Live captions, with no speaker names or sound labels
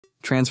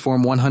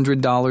Transform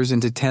 $100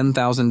 into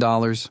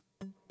 $10,000.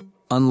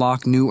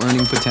 Unlock new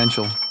earning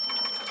potential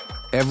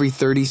every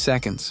 30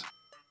 seconds.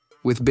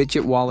 With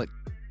Bitget Wallet,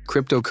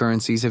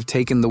 cryptocurrencies have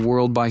taken the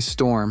world by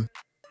storm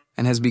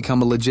and has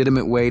become a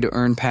legitimate way to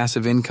earn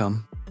passive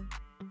income.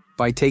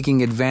 By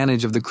taking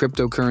advantage of the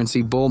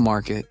cryptocurrency bull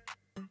market,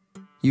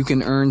 you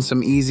can earn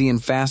some easy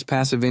and fast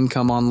passive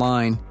income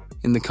online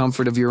in the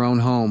comfort of your own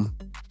home.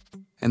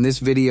 And this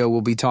video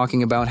will be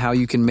talking about how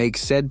you can make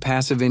said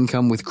passive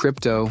income with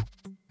crypto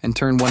and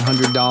turn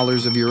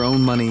 $100 of your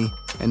own money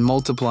and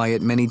multiply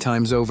it many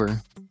times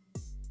over.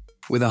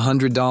 With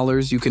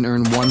 $100, you can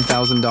earn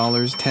 $1,000,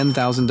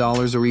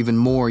 $10,000, or even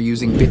more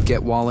using Bitget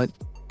Wallet,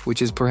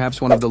 which is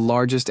perhaps one of the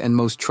largest and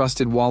most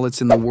trusted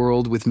wallets in the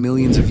world with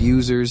millions of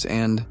users,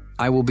 and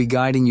I will be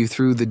guiding you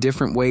through the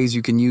different ways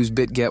you can use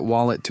Bitget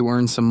Wallet to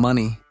earn some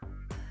money.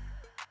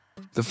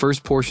 The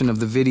first portion of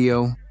the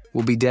video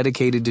will be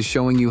dedicated to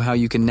showing you how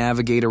you can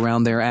navigate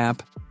around their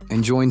app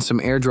and join some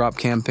airdrop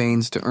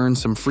campaigns to earn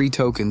some free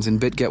tokens in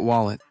Bitget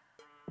Wallet.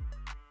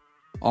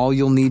 All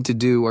you'll need to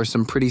do are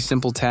some pretty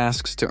simple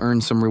tasks to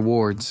earn some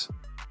rewards.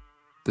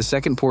 The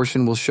second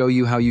portion will show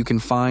you how you can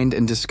find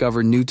and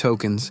discover new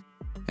tokens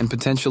and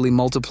potentially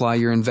multiply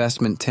your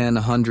investment 10,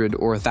 100,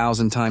 or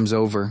 1,000 times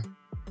over.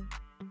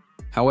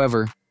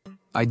 However,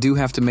 I do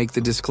have to make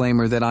the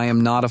disclaimer that I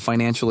am not a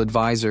financial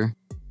advisor,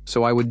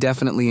 so I would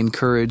definitely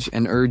encourage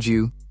and urge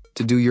you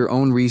to do your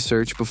own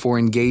research before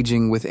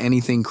engaging with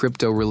anything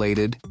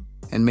crypto-related,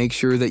 and make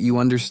sure that you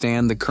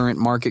understand the current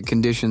market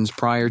conditions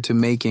prior to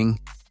making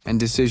and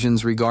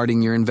decisions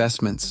regarding your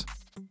investments.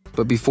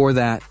 But before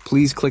that,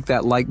 please click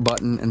that like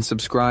button and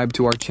subscribe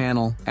to our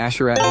channel,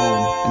 Asher at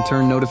Home, and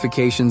turn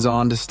notifications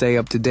on to stay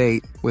up to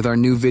date with our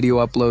new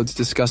video uploads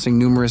discussing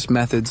numerous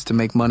methods to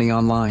make money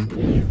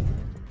online.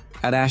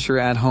 At Asher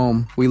at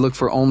Home, we look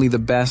for only the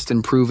best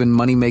and proven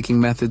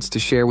money-making methods to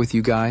share with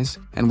you guys,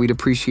 and we'd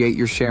appreciate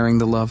your sharing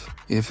the love.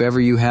 If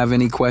ever you have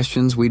any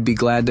questions, we'd be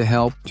glad to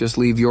help. Just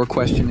leave your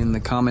question in the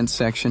comments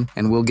section,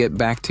 and we'll get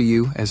back to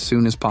you as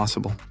soon as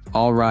possible.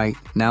 All right,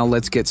 now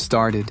let's get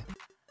started.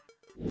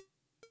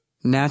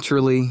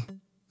 Naturally,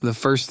 the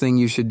first thing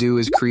you should do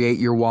is create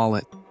your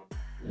wallet.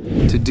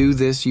 To do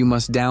this, you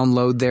must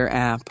download their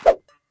app,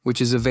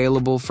 which is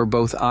available for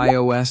both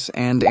iOS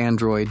and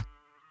Android.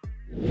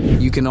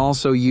 You can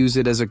also use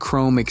it as a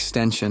Chrome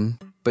extension,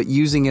 but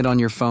using it on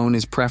your phone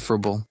is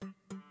preferable.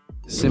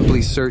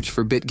 Simply search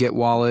for Bitget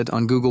Wallet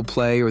on Google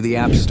Play or the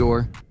App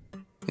Store,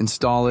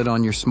 install it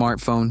on your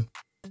smartphone,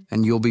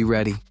 and you'll be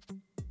ready.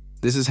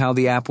 This is how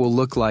the app will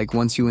look like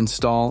once you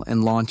install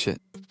and launch it.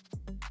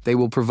 They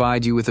will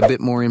provide you with a bit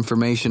more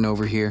information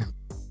over here.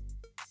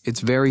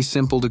 It's very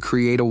simple to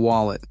create a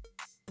wallet.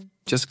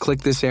 Just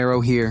click this arrow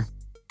here,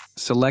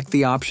 select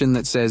the option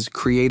that says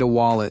Create a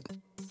Wallet,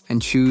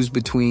 and choose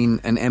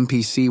between an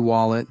MPC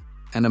wallet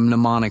and a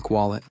mnemonic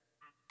wallet.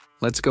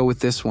 Let's go with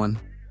this one.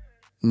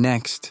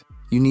 Next,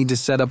 you need to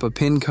set up a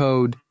PIN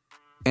code.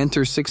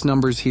 Enter 6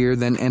 numbers here,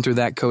 then enter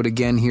that code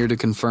again here to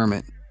confirm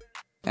it.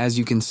 As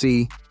you can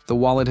see, the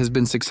wallet has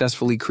been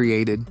successfully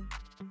created.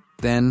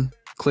 Then,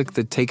 click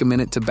the Take a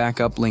Minute to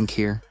Back Up link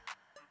here.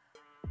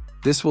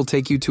 This will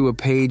take you to a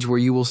page where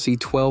you will see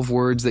 12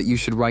 words that you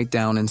should write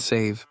down and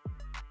save.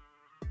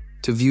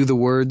 To view the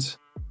words,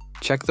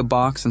 check the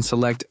box and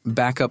select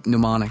Backup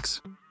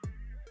Mnemonics.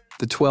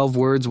 The 12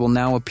 words will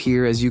now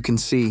appear as you can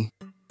see.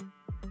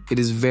 It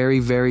is very,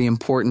 very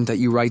important that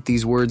you write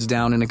these words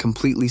down in a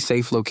completely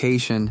safe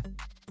location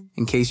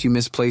in case you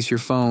misplace your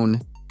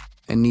phone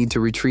and need to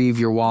retrieve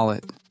your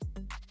wallet.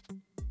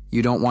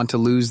 You don't want to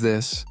lose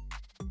this.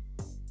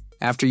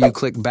 After you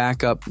click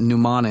Backup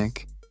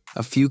Mnemonic,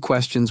 a few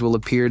questions will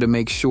appear to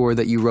make sure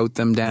that you wrote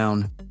them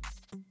down.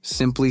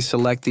 Simply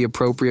select the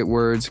appropriate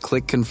words,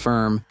 click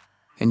Confirm,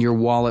 and your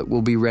wallet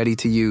will be ready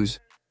to use.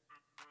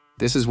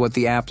 This is what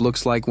the app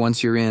looks like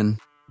once you're in.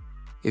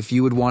 If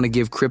you would want to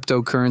give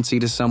cryptocurrency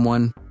to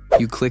someone,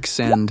 you click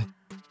Send.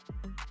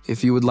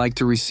 If you would like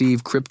to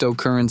receive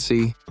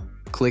cryptocurrency,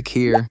 click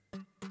here.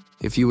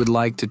 If you would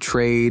like to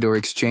trade or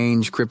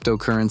exchange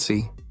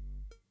cryptocurrency,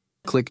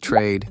 click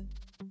Trade.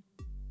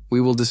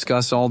 We will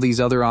discuss all these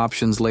other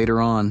options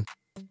later on.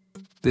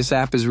 This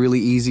app is really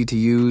easy to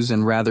use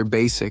and rather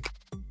basic.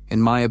 In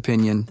my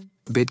opinion,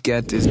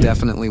 Bitget is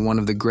definitely one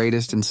of the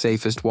greatest and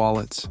safest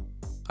wallets.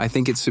 I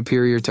think it's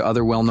superior to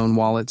other well-known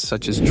wallets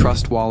such as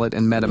Trust Wallet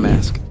and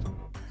MetaMask.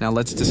 Now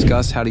let's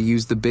discuss how to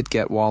use the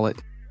Bitget Wallet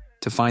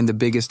to find the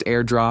biggest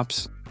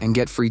airdrops and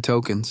get free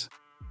tokens.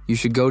 You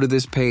should go to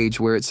this page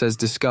where it says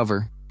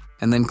Discover,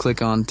 and then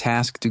click on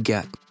Task to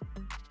Get.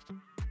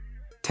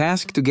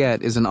 Task to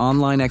Get is an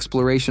online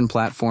exploration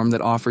platform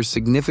that offers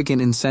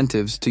significant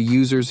incentives to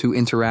users who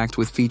interact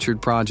with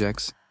featured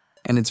projects,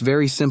 and it's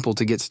very simple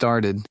to get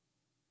started.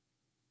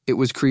 It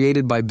was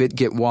created by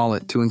Bitget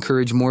Wallet to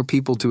encourage more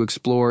people to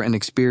explore and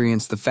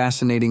experience the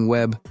fascinating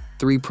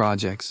Web3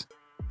 projects.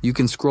 You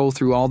can scroll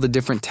through all the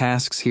different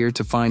tasks here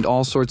to find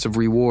all sorts of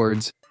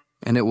rewards,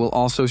 and it will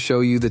also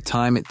show you the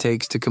time it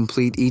takes to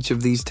complete each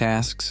of these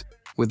tasks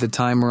with the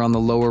timer on the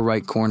lower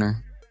right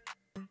corner.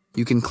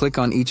 You can click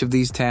on each of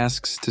these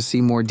tasks to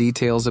see more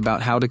details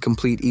about how to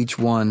complete each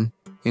one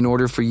in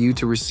order for you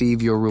to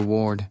receive your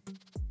reward.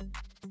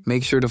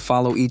 Make sure to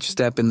follow each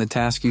step in the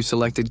task you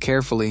selected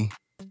carefully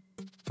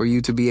for you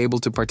to be able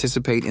to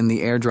participate in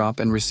the airdrop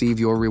and receive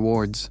your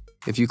rewards.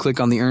 If you click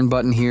on the Earn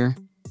button here,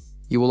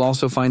 you will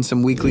also find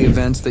some weekly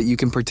events that you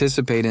can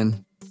participate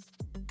in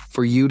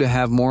for you to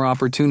have more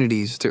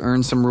opportunities to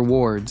earn some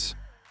rewards.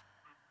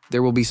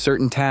 There will be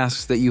certain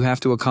tasks that you have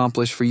to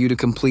accomplish for you to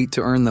complete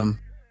to earn them.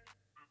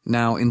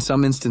 Now, in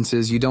some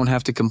instances, you don't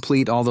have to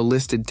complete all the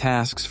listed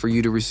tasks for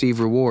you to receive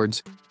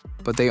rewards,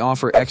 but they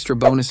offer extra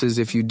bonuses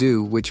if you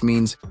do, which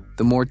means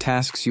the more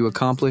tasks you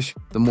accomplish,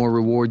 the more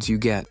rewards you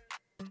get.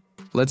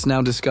 Let's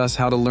now discuss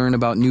how to learn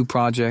about new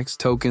projects,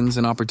 tokens,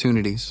 and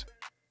opportunities.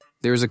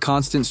 There is a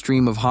constant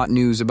stream of hot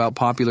news about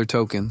popular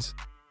tokens,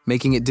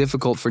 making it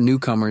difficult for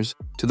newcomers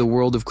to the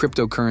world of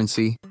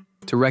cryptocurrency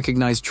to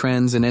recognize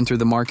trends and enter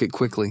the market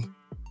quickly.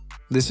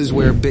 This is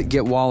where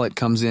Bitget Wallet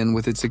comes in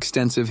with its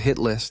extensive hit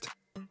list.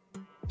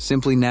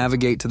 Simply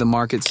navigate to the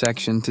market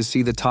section to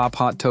see the top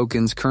hot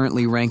tokens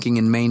currently ranking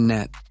in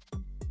mainnet.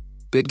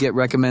 Bitget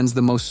recommends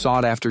the most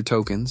sought-after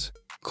tokens,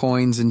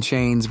 coins, and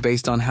chains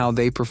based on how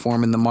they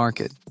perform in the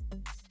market.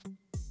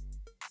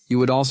 You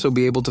would also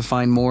be able to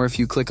find more if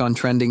you click on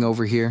trending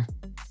over here.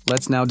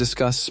 Let's now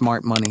discuss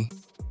smart money.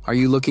 Are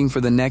you looking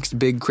for the next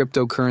big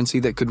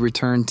cryptocurrency that could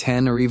return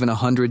 10 or even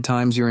 100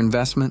 times your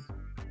investment?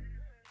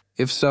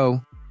 If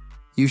so,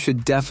 you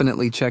should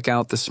definitely check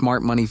out the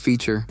smart money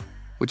feature,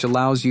 which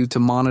allows you to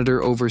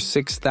monitor over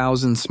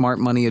 6,000 smart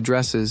money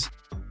addresses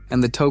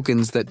and the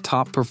tokens that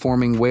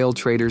top-performing whale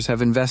traders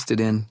have invested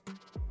in.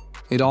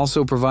 It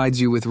also provides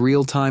you with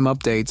real-time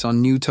updates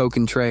on new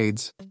token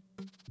trades.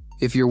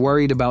 If you're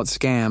worried about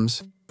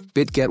scams,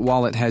 Bitget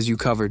Wallet has you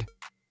covered.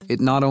 It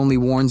not only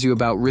warns you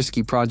about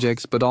risky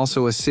projects but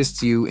also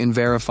assists you in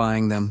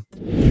verifying them.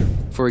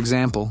 For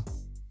example,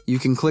 you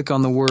can click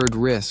on the word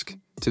risk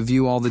to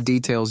view all the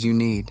details you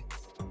need.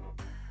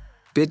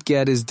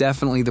 Bitget is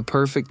definitely the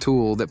perfect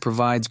tool that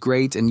provides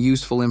great and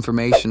useful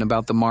information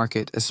about the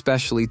market,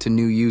 especially to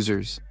new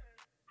users.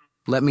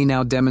 Let me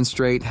now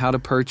demonstrate how to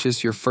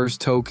purchase your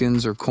first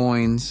tokens or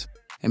coins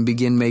and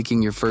begin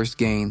making your first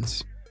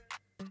gains.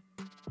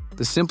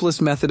 The simplest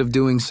method of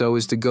doing so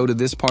is to go to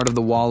this part of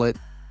the wallet,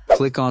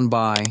 click on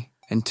Buy,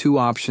 and two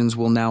options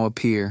will now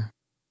appear.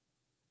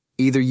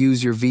 Either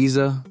use your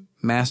Visa,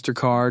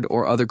 MasterCard,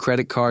 or other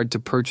credit card to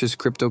purchase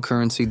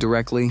cryptocurrency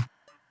directly,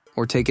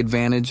 or take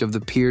advantage of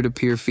the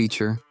peer-to-peer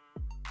feature,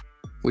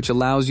 which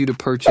allows you to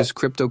purchase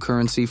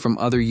cryptocurrency from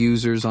other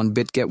users on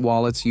Bitget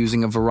wallets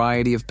using a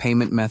variety of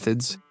payment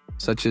methods,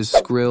 such as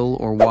Skrill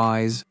or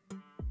Wise,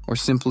 or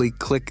simply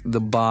click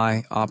the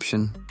Buy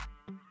option.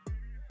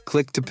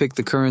 Click to pick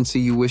the currency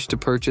you wish to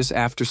purchase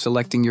after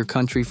selecting your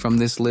country from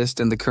this list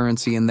and the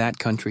currency in that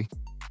country.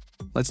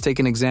 Let's take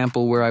an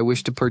example where I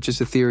wish to purchase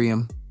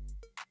Ethereum.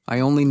 I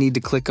only need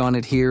to click on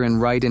it here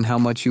and write in how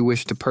much you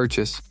wish to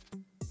purchase.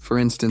 For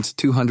instance,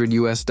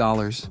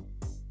 $200.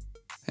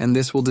 And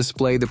this will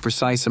display the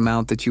precise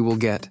amount that you will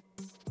get.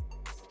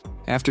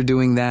 After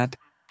doing that,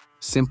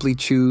 simply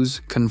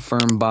choose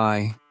Confirm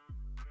Buy.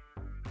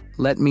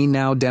 Let me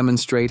now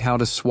demonstrate how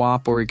to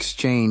swap or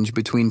exchange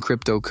between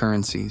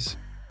cryptocurrencies.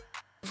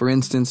 For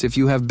instance, if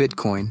you have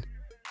Bitcoin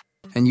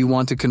and you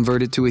want to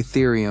convert it to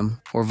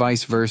Ethereum or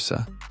vice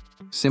versa,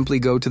 simply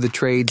go to the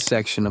Trade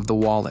section of the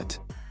wallet.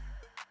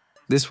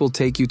 This will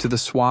take you to the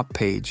swap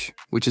page,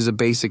 which is a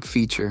basic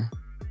feature.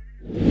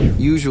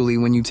 Usually,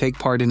 when you take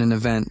part in an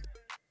event,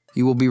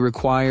 you will be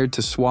required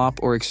to swap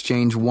or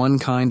exchange one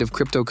kind of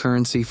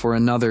cryptocurrency for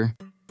another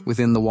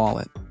within the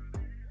wallet.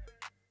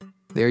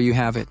 There you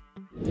have it.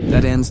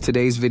 That ends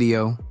today's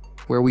video,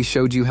 where we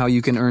showed you how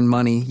you can earn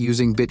money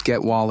using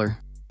Bitget Wallet.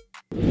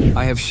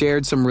 I have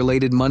shared some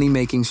related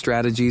money-making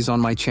strategies on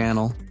my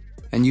channel,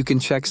 and you can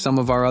check some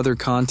of our other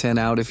content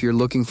out if you're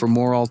looking for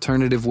more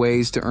alternative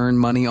ways to earn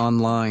money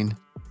online.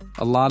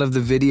 A lot of the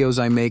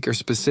videos I make are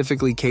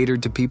specifically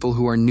catered to people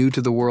who are new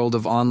to the world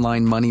of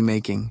online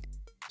money-making,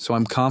 so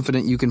I'm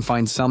confident you can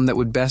find some that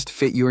would best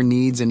fit your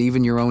needs and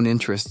even your own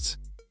interests.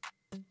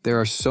 There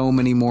are so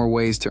many more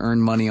ways to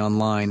earn money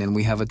online, and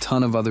we have a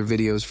ton of other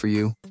videos for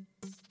you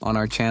on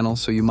our channel,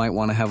 so you might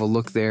want to have a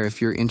look there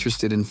if you're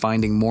interested in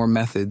finding more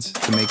methods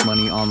to make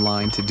money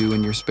online to do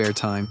in your spare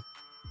time.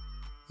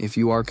 If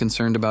you are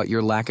concerned about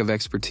your lack of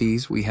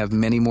expertise, we have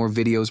many more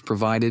videos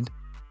provided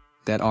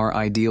that are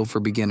ideal for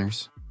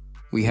beginners.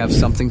 We have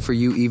something for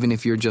you even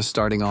if you're just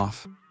starting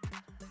off.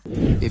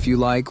 If you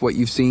like what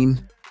you've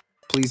seen,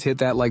 please hit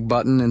that like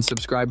button and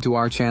subscribe to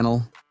our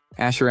channel,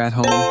 Asher at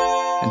Home,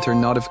 and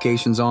turn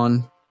notifications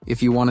on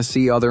if you want to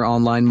see other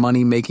online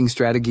money-making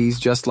strategies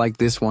just like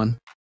this one.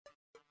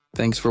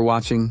 Thanks for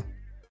watching,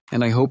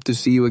 and I hope to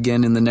see you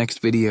again in the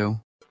next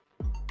video.